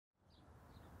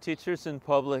Teachers in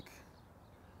public,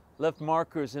 left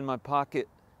markers in my pocket,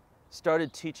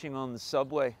 started teaching on the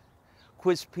subway,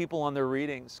 quizzed people on their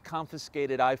readings,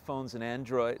 confiscated iPhones and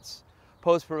Androids,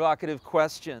 posed provocative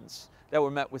questions that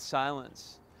were met with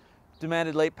silence,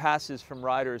 demanded late passes from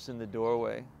riders in the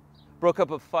doorway, broke up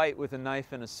a fight with a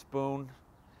knife and a spoon,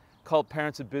 called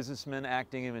parents of businessmen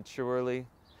acting immaturely.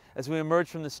 As we emerged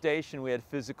from the station, we had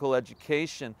physical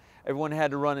education. Everyone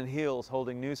had to run in heels,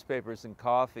 holding newspapers and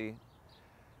coffee.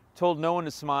 Told no one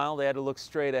to smile, they had to look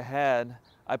straight ahead.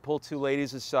 I pulled two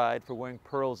ladies aside for wearing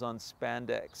pearls on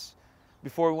spandex.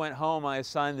 Before we went home, I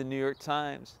assigned the New York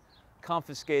Times,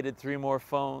 confiscated 3 more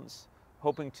phones,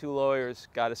 hoping 2 lawyers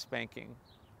got a spanking.